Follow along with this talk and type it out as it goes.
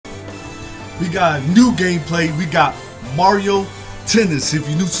We got new gameplay. We got Mario Tennis. If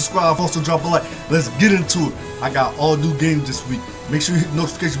you're new, subscribe. Also drop a like. Let's get into it. I got all new games this week. Make sure you hit the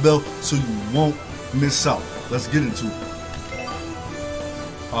notification bell so you won't miss out. Let's get into it.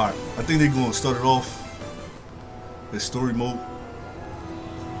 Alright, I think they're going to start it off in story mode.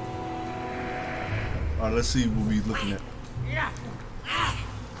 Alright, let's see what we're looking at.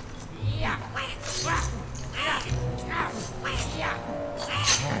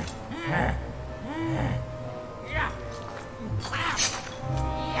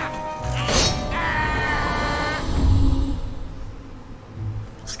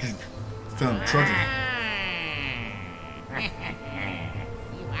 Excuse me. Found a treasure.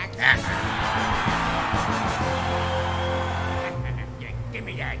 Give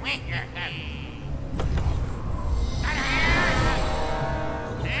me that.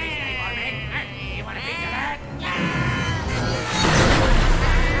 You want a piece of that?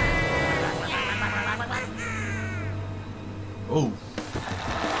 Oh.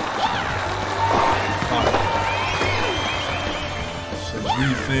 So,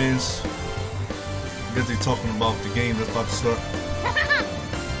 Wii fans, I guess they're talking about the game that's about to start.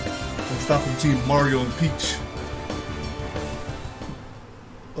 Let's start from Team Mario and Peach.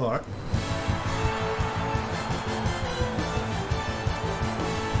 Alright.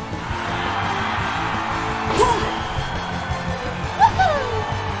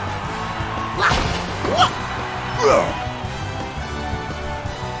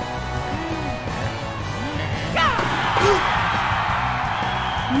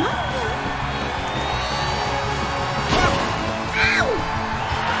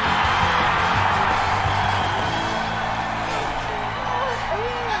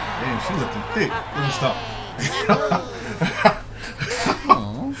 Damn, she looking thick. Let me stop.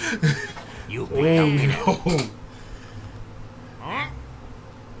 You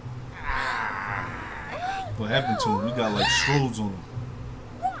What happened to him? We got like strobes on him.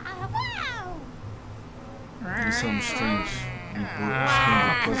 There's something strange. We spin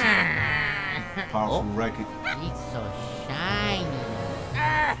the pleasant, powerful racket. It's so shiny.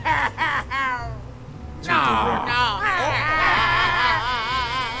 Take the racket.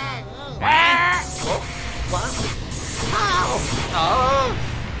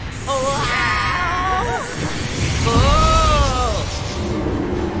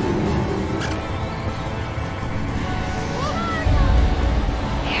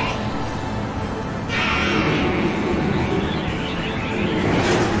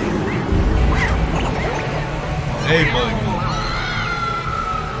 Hey, buddy.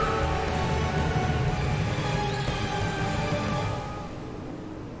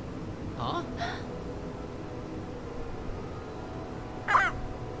 Huh?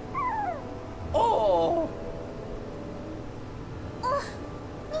 Oh!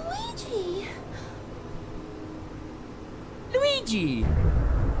 Luigi! Luigi!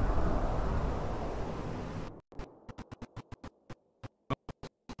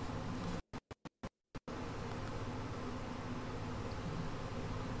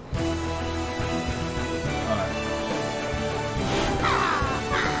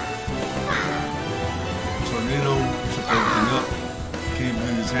 Tornado took everything up. Can't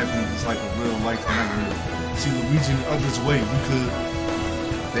believe this happened. It's like a real life nightmare. See Luigi in the other's way. We could.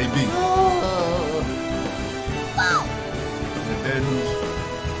 They beat. And the bad news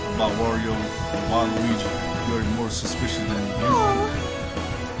about Wario and Waluigi, you're more suspicious than usual.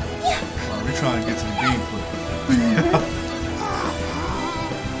 We're trying to get to the gameplay.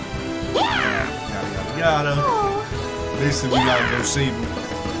 Yada. Basically, we gotta go save him.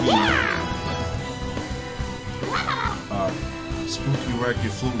 Spooky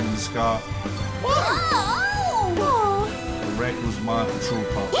racket floating in the sky. The racket was mind control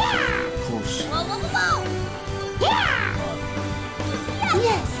power. Of course.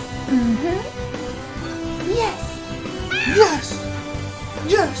 Yes! Yes! Yes!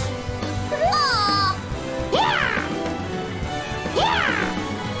 Yes!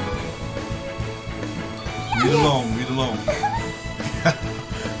 Leave it alone, leave it alone.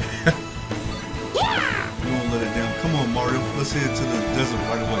 You won't let it down. Come on, Mario. Let's head to the desert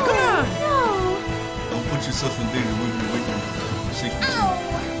right away. No! Don't put yourself in danger. We'll be waiting for safety too.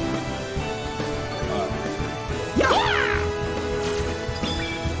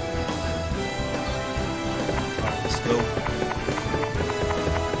 Alright, let's go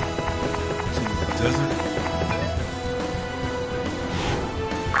to the desert.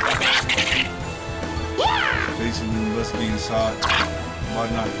 Basically, let's be inside. Why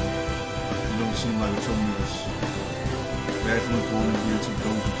not? You don't seem like a troublemaker. Bathroom will only be to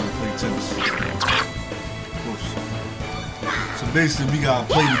those who can play tennis. Of course. So basically, we gotta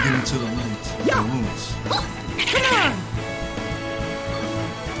play to get into the rooms. Come on.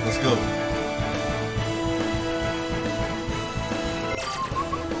 Let's go.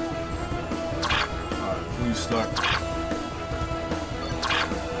 Alright, before you start.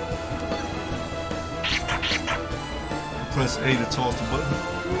 Press A to toss the button.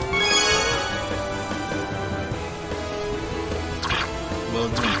 Well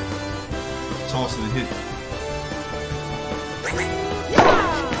done. Toss and hit.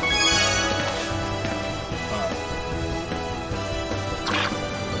 Alright.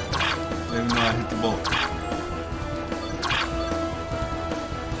 Let me know I hit the ball.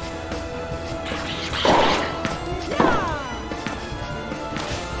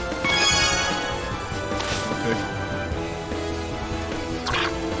 Okay.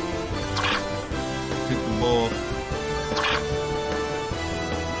 Hit the ball.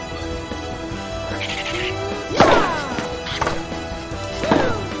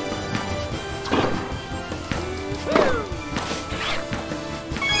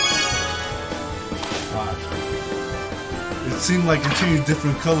 It seemed like it changed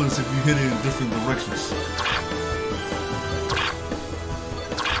different colors if you hit it in different directions.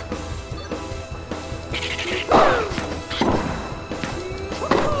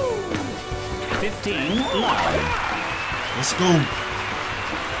 Let's go.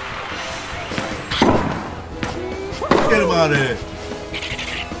 Get him out of here.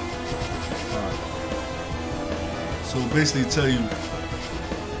 Alright. So basically tell you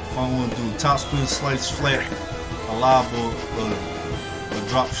if I want to do top spin, slice, flat, a lob, or a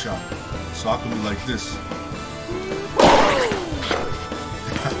drop shot. So I can be like this.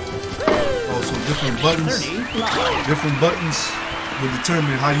 Also different buttons will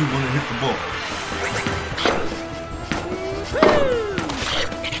determine how you want to hit the ball.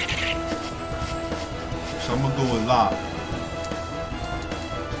 So I'm gonna go with lob.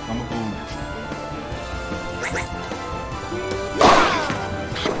 I'm gonna go with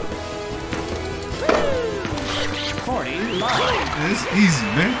 40 live. It's easy,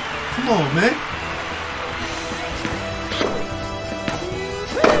 man. Come on, man.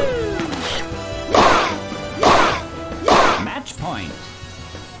 Match point.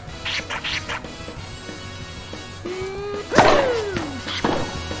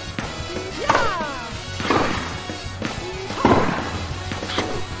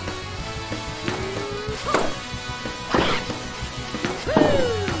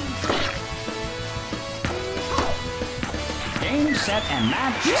 Game, set, and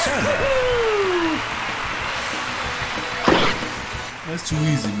match server. That's too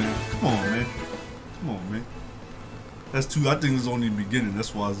easy, man. Come on, man. Come on, man. That's too. I think it's only the beginning.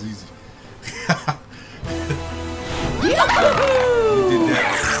 That's why it's easy. We did that.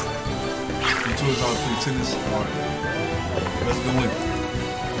 You told us how to play tennis. All right. Let's go in.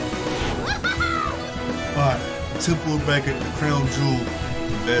 All right. Temple back at the Crown Jewel.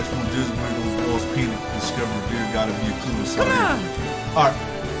 The bathroom is where those balls painted. Discover there gotta be a clue or something. All right.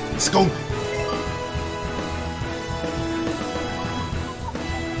 Let's go.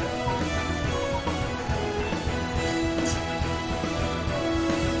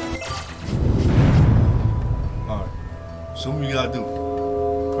 So what you gotta do?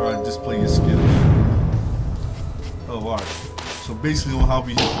 Alright, display your skills. Oh, alright. So basically on how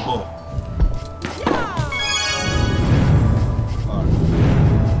we hit the ball. Alright.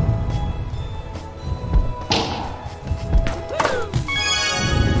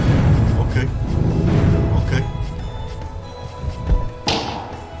 Okay. Okay.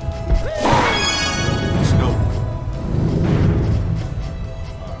 Let's go.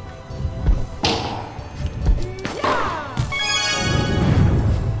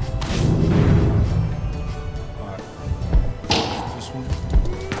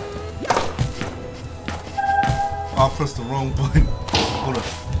 I pressed the wrong button. Hold up.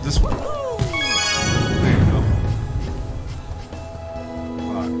 This one. There you go.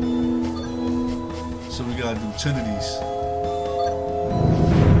 Alright. So we gotta do 10 of these.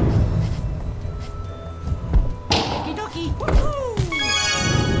 Okie dokie.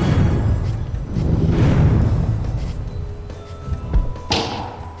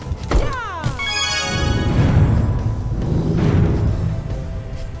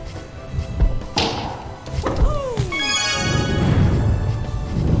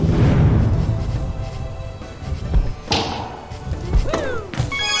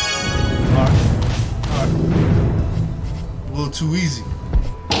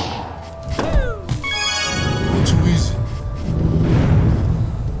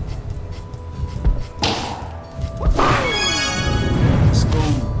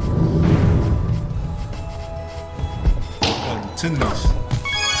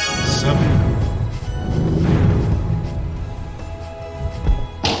 7.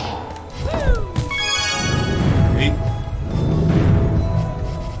 8.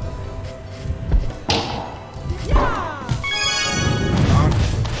 9.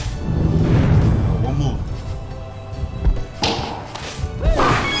 One more.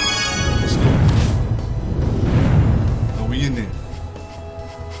 Let's go. Now we in there.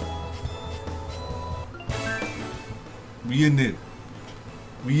 We in there.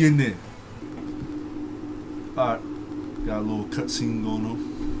 We in there. Alright. Got a little cutscene going on.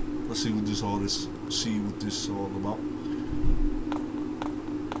 Let's see what this all about.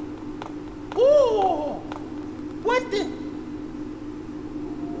 Oh! What the?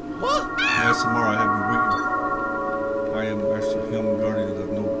 What? Last tomorrow I have been waiting. I am actually human guardian of the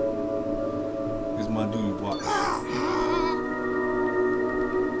note. It's my duty to watch.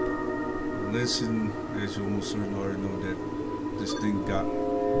 Listen, as you almost certainly already know that this thing got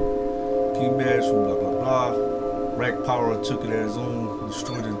King Bash from blah blah blah. Rack Power took it as his own,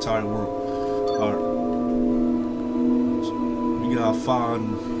 destroyed the entire world. Alright. So we gotta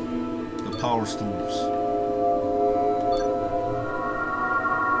find the power stones.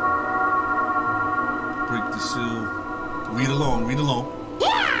 Break the seal. Read along, read along.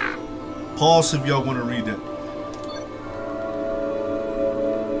 Yeah! Pause if y'all want to read that.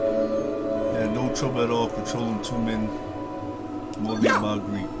 Had no trouble at all controlling 2 men motivated by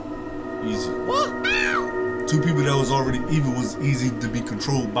greed. Easy. What? 2 people that was already evil was easy to be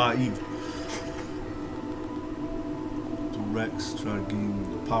controlled by evil. 2 Rex try to gain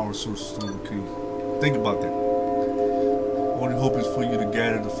the power source of the king. Think about that. Only hope is for you to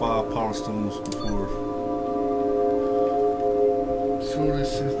gather the 5 power stones before. Surely,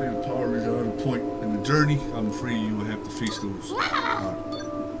 since the power is on the point in the journey, I'm afraid you will have to face those.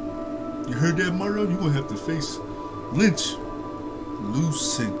 You heard that, Mario? You're gonna have to face Lynch.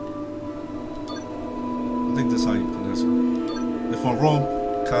 Lucid. I think that's how you pronounce it. If I'm wrong,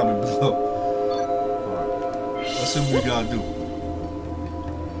 comment below. Alright. Let's see what we gotta do.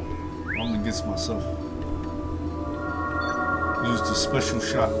 I'm against myself. Use the special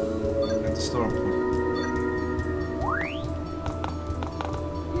shot at the start point.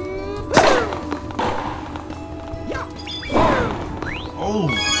 Oh,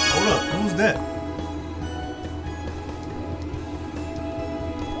 hold up. Who's that?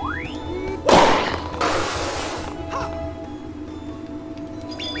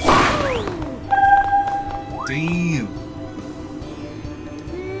 Damn.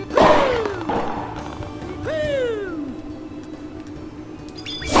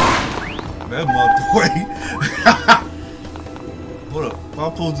 That out the way. Hold up. What am I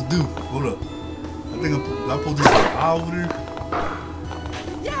supposed to do? Hold up. I think I'm supposed to do an eye over there.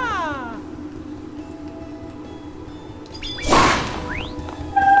 Yeah!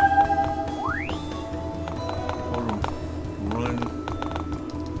 Hold on. Run.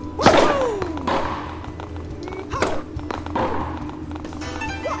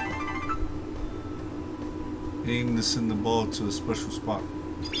 Aim to send the ball to a special spot.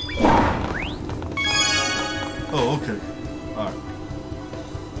 Oh, okay. Alright.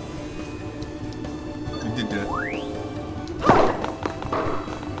 We did that.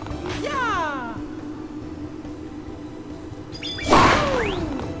 Yeah!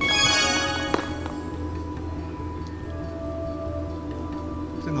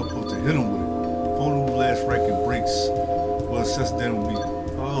 I think I'm supposed to hit him with it. Phone blast racket breaks. Well, since then will be.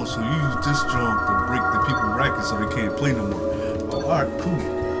 Oh, so you use this jump to break the people's racket so they can't play no more. Oh, alright, cool.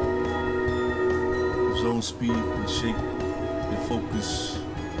 Zone speed and shape and focus.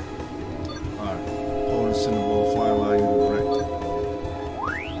 Alright. Hold the center ball, fly line in the rack.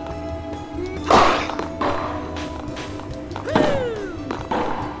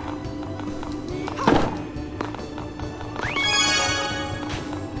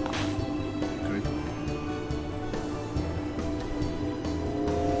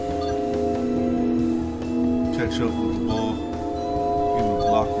 Catch up with the ball, give it a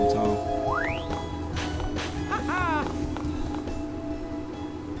block in time.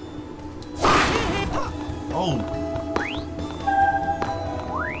 Oh!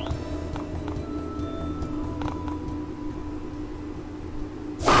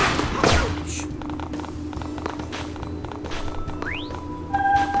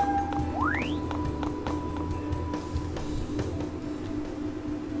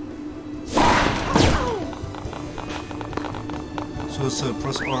 So it said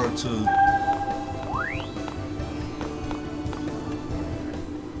press R to.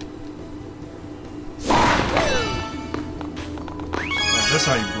 That's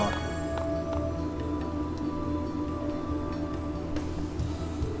how you block.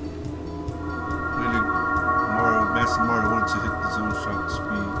 pressing Mario 1 to hit the zone shot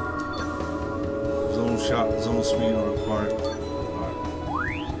speed. Zone shot, zone speed are required. Alright.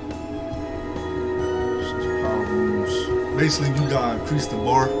 Just power moves. Basically, you gotta increase the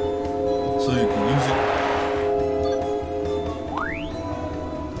bar so you can use it.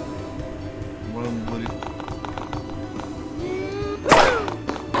 Run with it.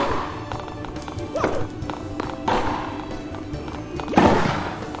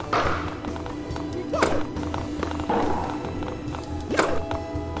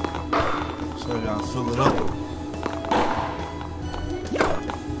 So I gotta fill it up.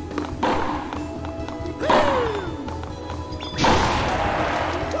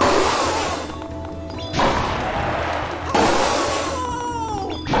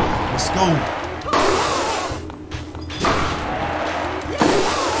 Let's go.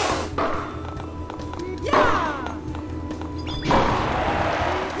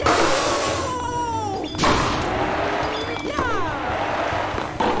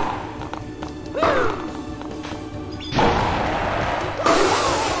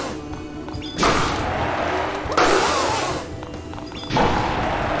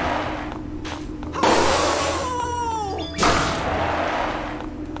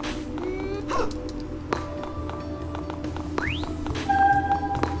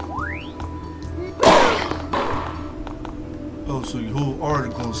 Oh, so you hold R to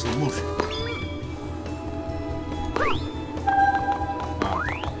go in slow motion.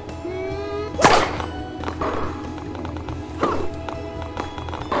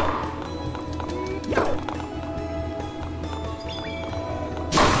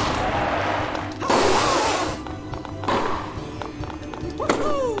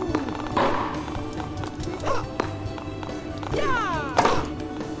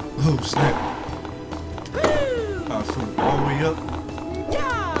 Oh, snap. Fill it all the way up.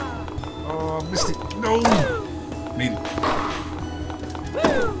 Oh, I missed it. No! Made it.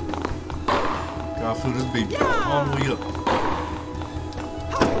 Gotta fill this baby all the way up.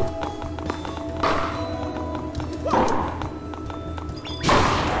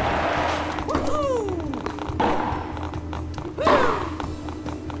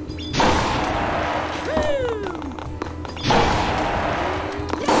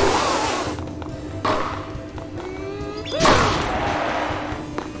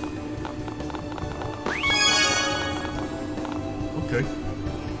 Okay.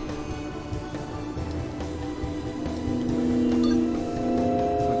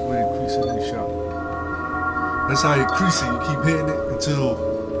 Flick way increase it in the shot. That's how you increase it. You keep hitting it until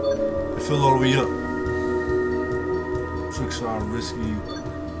it fill all the way up. Trick shot risky.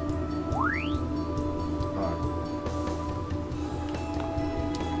 Alright.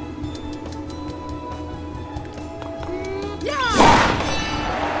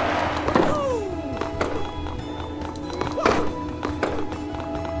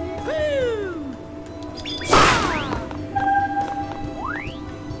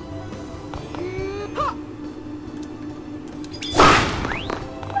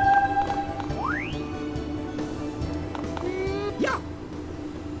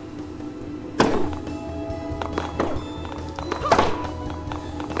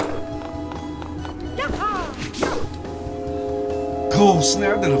 Oh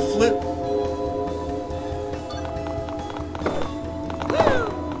snap, did a flip.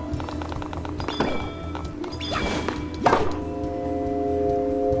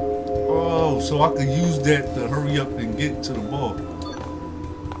 Oh, so I could use that to hurry up and get to the ball.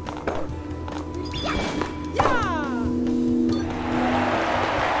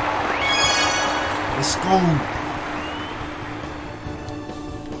 Let's go.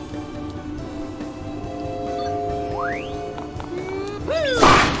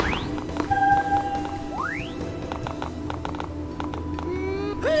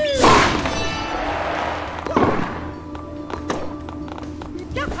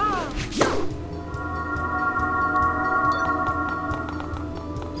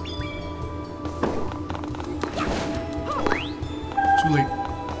 Too late.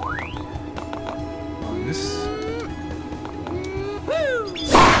 This.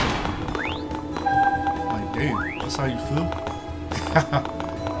 Like, damn, that's how you feel?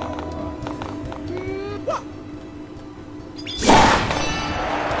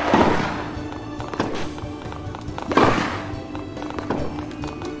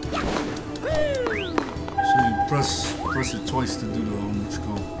 So you press it twice to do the let's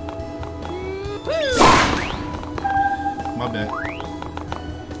go. My bad.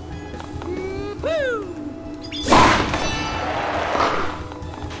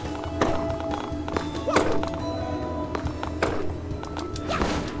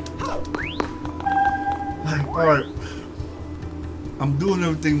 All right. I'm doing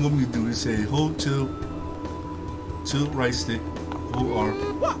everything you want me to do. They say hold tilt right stick, hold R.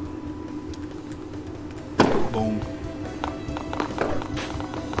 Boom.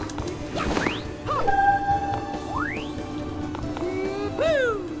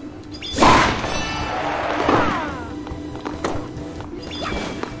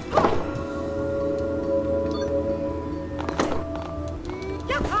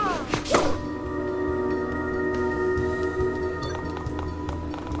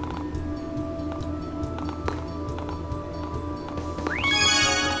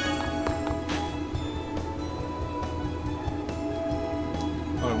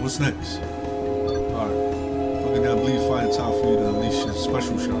 Alright, what's next? Alright. Looking down, bleed fine time for you to unleash your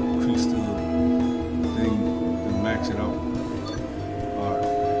special shot. Increase the thing and max it out. Alright.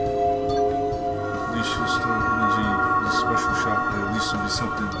 Unleash your stored energy. This special shot, and at least it'll be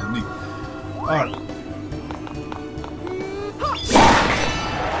something unique. Alright.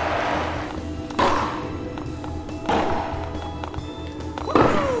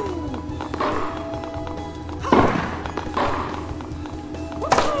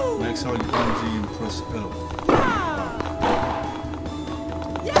 Max out your energy and press L.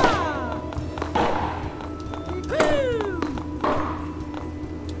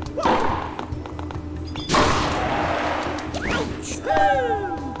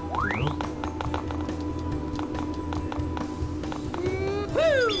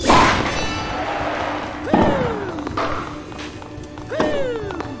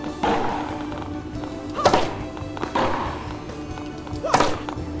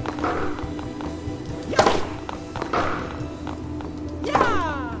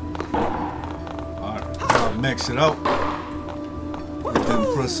 Max it out, and then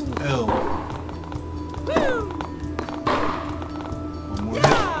press L. One more hit.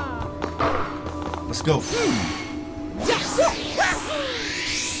 Let's go.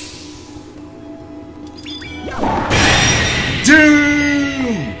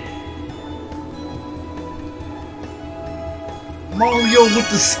 Damn! Mario with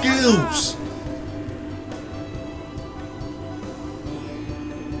the skills.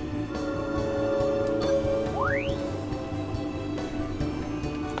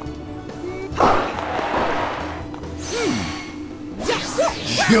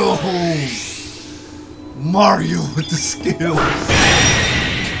 Yo, Mario with the skills.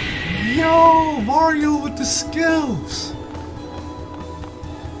 Yo, Mario with the skills.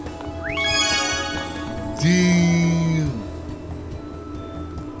 Damn.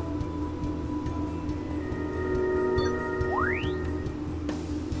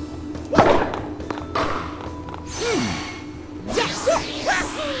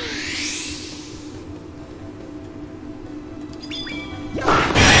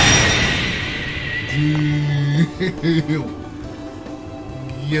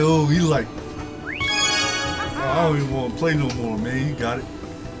 Yo, he like, I don't even want to play no more, man. You got it.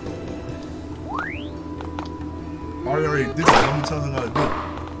 I already did it. How many times I gotta do it?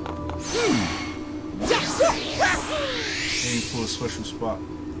 Aim for a special spot.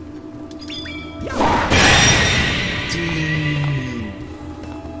 Damn.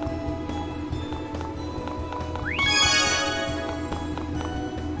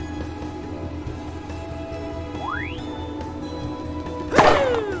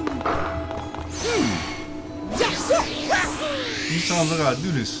 How many times I gotta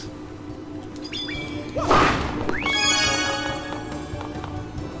do this?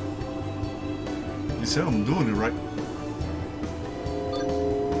 You said I'm doing it right.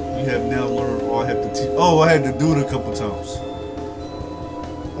 You have now learned all I have to teach. Oh, I had to do it a couple times.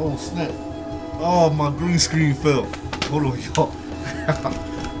 Oh, snap. Oh, my green screen fell. Hold on, y'all.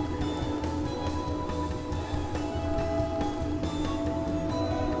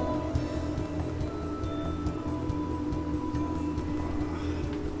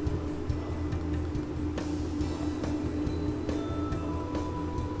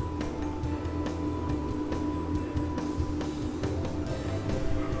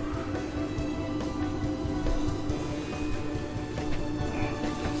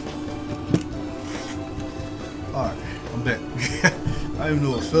 Alright, I'm back. I didn't even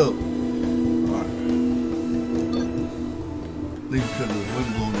know it felt. Alright. I think because the wind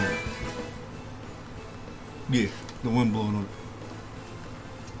blowing on it. Yeah, the wind blowing on it.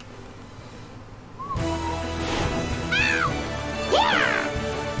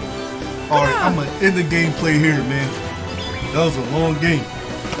 Alright, I'm gonna end the gameplay here, man. That was a long game.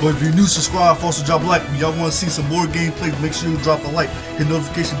 But if you're new, subscribe, also drop a like. If y'all want to see some more gameplay, make sure you drop a like. Hit the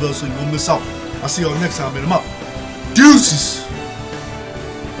notification bell so you won't miss out. I'll see y'all next time, man. I'm out. Deuces!